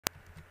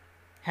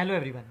Hello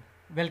everyone,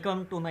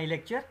 welcome to my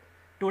lecture.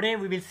 Today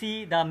we will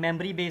see the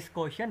memory based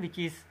question which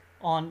is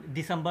on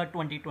December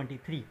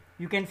 2023.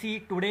 You can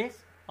see today's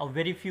a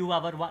very few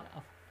hour,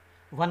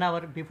 1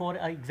 hour before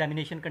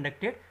examination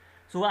conducted.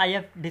 So I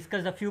have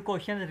discussed a few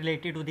questions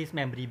related to this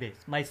memory base.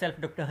 Myself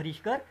Dr.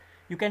 Harish Garg.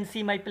 You can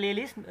see my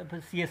playlist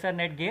CSIR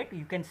Net Gate.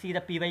 You can see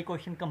the PY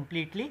question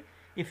completely.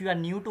 If you are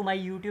new to my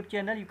YouTube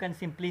channel, you can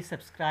simply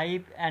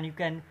subscribe and you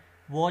can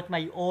watch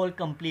my all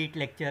complete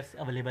lectures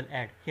available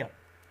at here.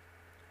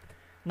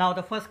 Now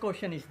the first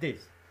question is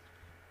this.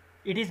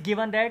 It is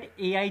given that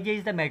Aij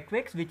is the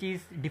matrix which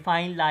is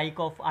defined like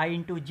of I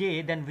into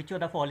j, then which of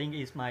the following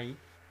is my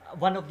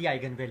one of the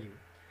eigenvalue.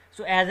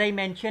 So as I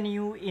mentioned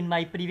you in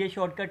my previous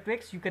shortcut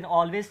tricks, you can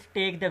always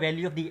take the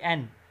value of the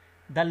n.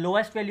 The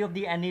lowest value of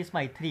the n is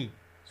my 3.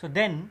 So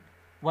then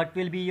what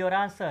will be your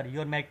answer?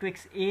 Your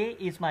matrix A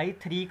is my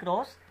 3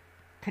 cross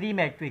 3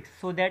 matrix.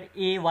 So that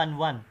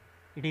A11,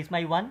 it is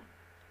my 1,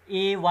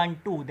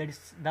 A12, that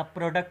is the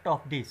product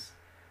of this.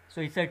 So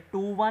it's a 2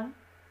 1,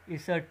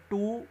 it's a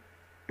 2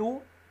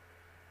 2,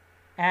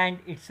 and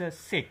it's a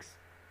 6.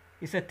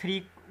 It's a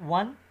 3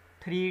 1,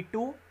 3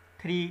 2,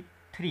 3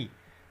 3.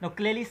 Now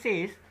clearly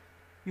says,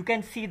 you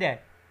can see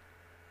that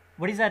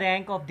what is the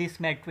rank of this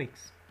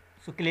matrix.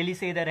 So clearly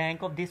say the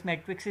rank of this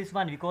matrix is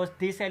 1 because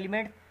this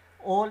element,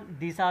 all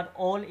these are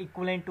all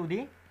equivalent to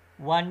the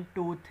 1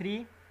 2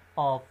 3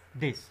 of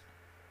this.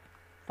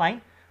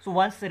 Fine. So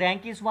once the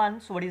rank is 1,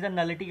 so what is the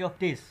nullity of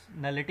this?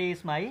 Nullity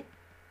is my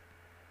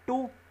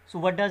 2. So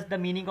what does the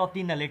meaning of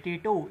the nullity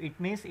 2? It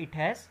means it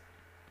has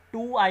 2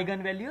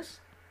 eigenvalues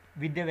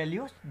with the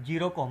values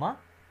 0,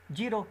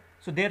 0.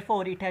 So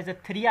therefore it has a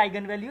 3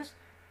 eigenvalues,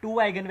 2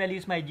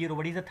 eigenvalues my 0.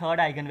 What is the third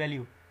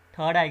eigenvalue?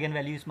 Third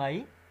eigenvalue is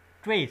my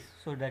trace.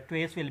 So the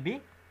trace will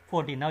be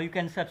 14. Now you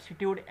can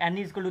substitute n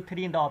is equal to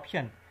 3 in the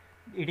option.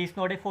 It is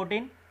not a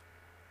 14.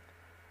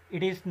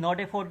 It is not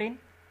a 14.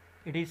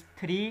 It is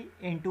 3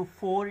 into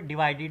 4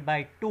 divided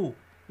by 2.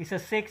 It's a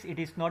 6. It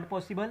is not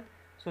possible.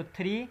 So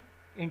 3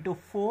 into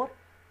 4,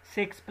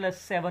 6 plus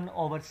 7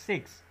 over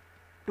 6,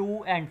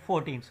 2 and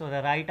 14. So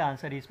the right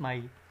answer is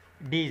my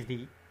D is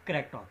the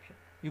correct option.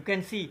 You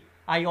can see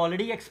I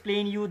already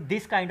explained you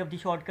this kind of the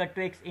shortcut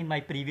tricks in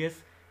my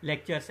previous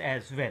lectures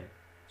as well.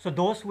 So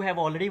those who have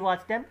already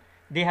watched them,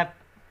 they have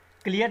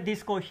cleared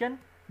this question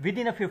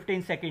within a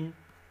 15-second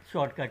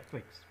shortcut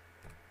tricks.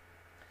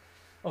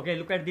 Okay,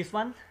 look at this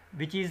one,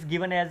 which is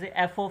given as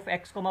f of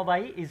x comma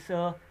y is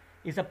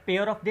a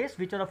pair of this.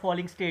 Which of the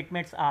following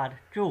statements are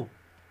true?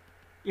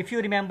 If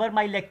you remember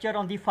my lecture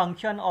on the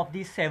function of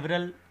the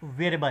several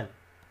variable,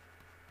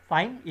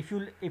 fine.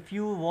 If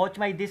you watch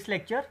my this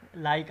lecture,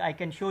 like I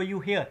can show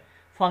you here,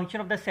 function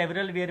of the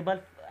several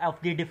variable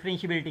of the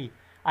differentiability.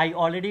 I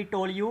already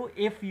told you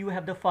if you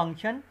have the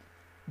function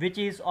which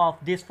is of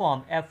this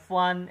form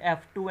f1,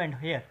 f2 and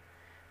here,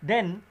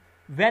 then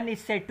when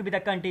it's said to be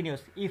the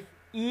continuous, if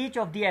each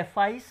of the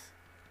fi's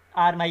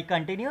are my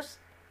continuous,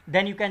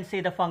 then you can say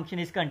the function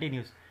is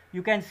continuous.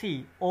 You can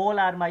see all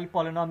are my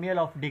polynomial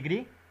of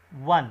degree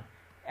 1.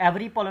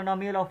 Every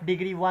polynomial of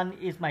degree 1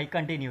 is my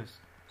continuous.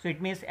 So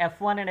it means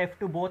f1 and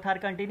f2 both are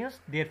continuous.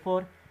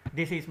 Therefore,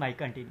 this is my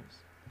continuous.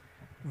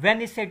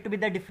 When is said to be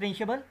the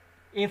differentiable?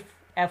 If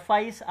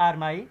fi's are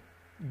my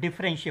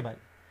differentiable.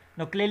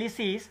 Now clearly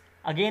sees,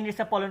 again it's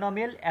a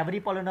polynomial. Every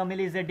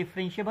polynomial is a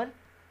differentiable.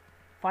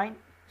 Fine.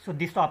 So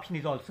this option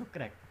is also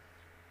correct.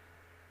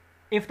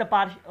 If the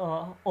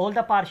all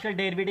the partial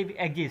derivative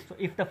exists. So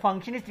if the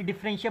function is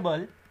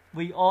differentiable,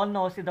 we all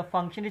know if the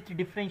function is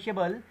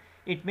differentiable,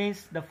 it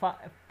means the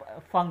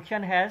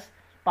function has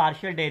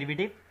partial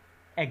derivative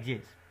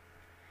exists.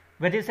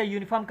 Whether it's a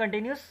uniform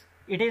continuous,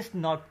 it is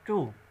not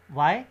true.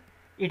 Why?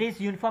 It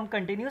is uniform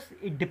continuous,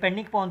 it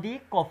depending upon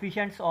the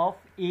coefficients of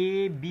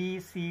A,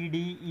 B, C,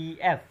 D, E,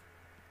 F.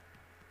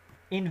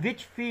 In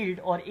which field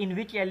or in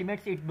which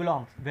elements it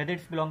belongs, whether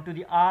it's belong to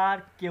the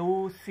R,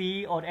 Q,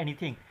 C or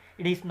anything.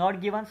 It is not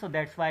given, so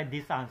that's why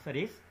this answer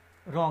is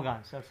wrong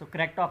answer. So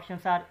correct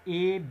options are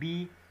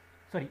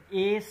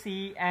A,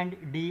 C and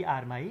D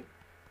are my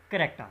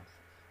correct answer.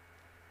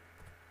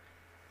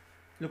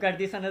 Look at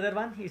this another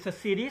one. It's a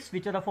series.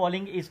 Which of the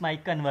following is my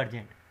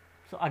convergent?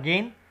 So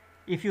again,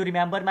 if you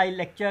remember my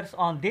lectures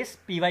on this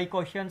PY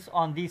questions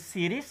on this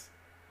series,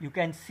 you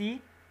can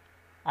see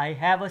I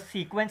have a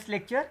sequence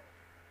lecture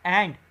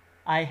and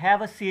I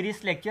have a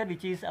series lecture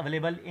which is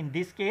available in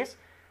this case,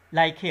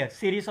 like here,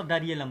 series of the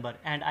real number.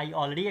 And I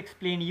already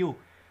explained you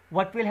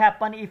what will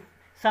happen if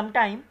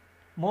sometime,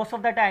 most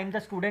of the time the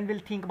student will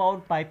think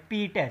about by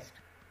P test.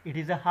 It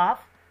is a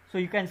half, so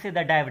you can say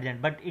the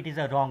divergent, but it is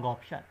a wrong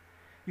option.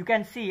 You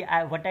can see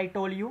what I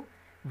told you,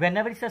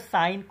 whenever it's a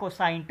sine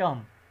cosine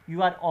term,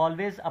 you are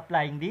always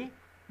applying the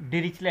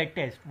Dirichlet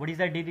test. What is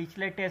the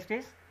Dirichlet test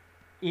is?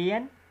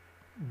 An,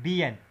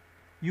 Bn.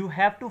 You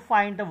have to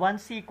find the one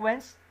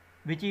sequence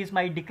which is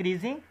my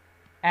decreasing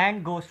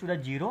and goes to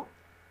the 0,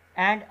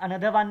 and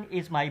another one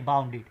is my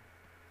bounded.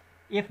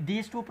 If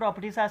these two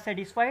properties are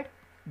satisfied,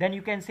 then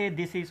you can say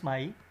this is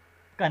my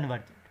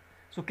convergent.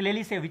 So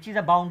clearly say which is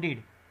a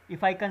bounded.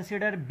 If I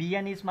consider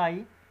Bn is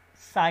my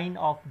sign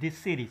of this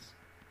series.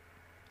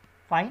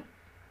 Fine.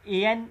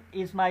 An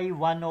is my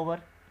 1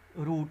 over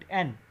root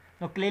n.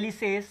 Now clearly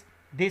says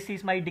this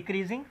is my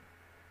decreasing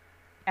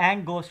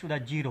and goes to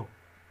the 0,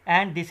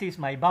 and this is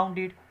my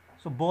bounded.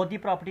 So both the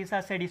properties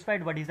are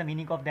satisfied. What is the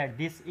meaning of that?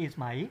 This is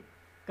my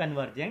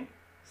convergent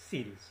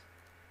series.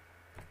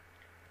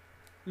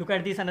 Look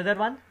at this another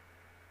one.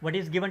 What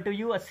is given to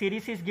you? A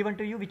series is given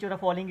to you which of the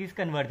following is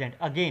convergent.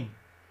 Again,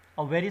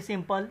 a very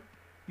simple.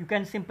 You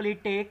can simply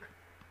take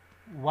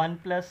 1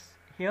 plus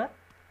here.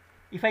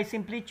 If I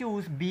simply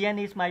choose Bn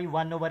is my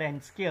 1 over n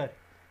square,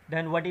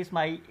 then what is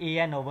my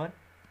An over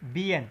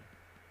Bn?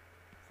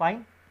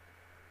 Fine.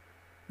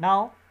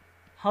 Now,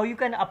 how you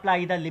can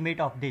apply the limit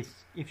of this?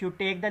 If you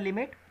take the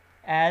limit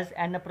as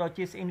n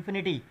approaches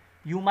infinity,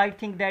 you might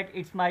think that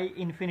it's my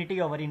infinity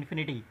over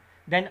infinity.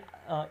 Then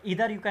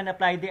either you can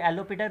apply the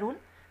L'Hopital rule,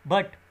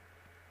 but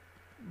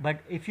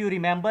if you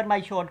remember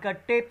my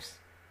shortcut tips,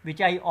 which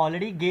I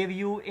already gave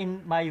you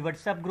in my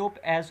WhatsApp group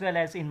as well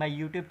as in my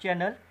YouTube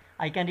channel,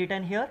 I can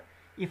written here.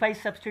 If I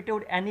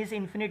substitute n is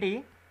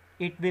infinity,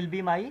 it will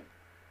be my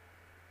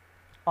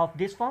of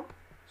this form.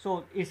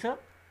 So it's a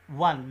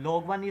 1.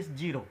 Log 1 is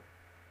 0.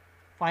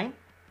 Fine.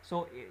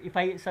 So if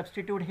I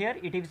substitute here,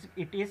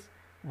 it is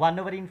 1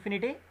 over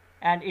infinity,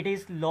 and it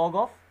is log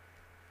of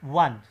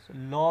 1. So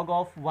log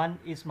of 1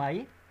 is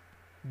my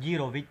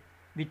 0,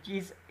 which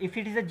is, if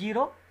it is a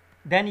 0,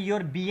 then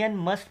your Bn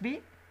must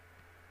be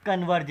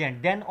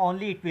convergent, then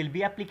only it will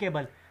be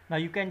applicable. Now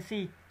you can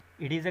see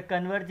it is a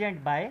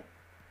convergent by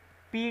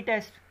P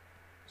test.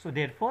 So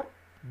therefore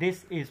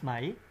this is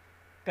my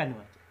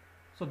convergent.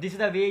 So this is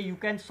the way you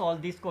can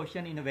solve this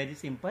question in a very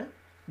simple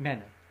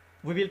manner.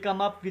 We will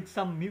come up with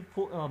some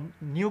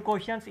new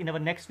questions in our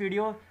next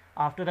video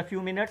after a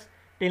few minutes.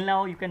 Till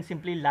now, you can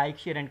simply like,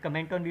 share and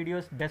comment on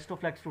videos. Best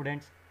of luck,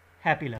 students. Happy learning.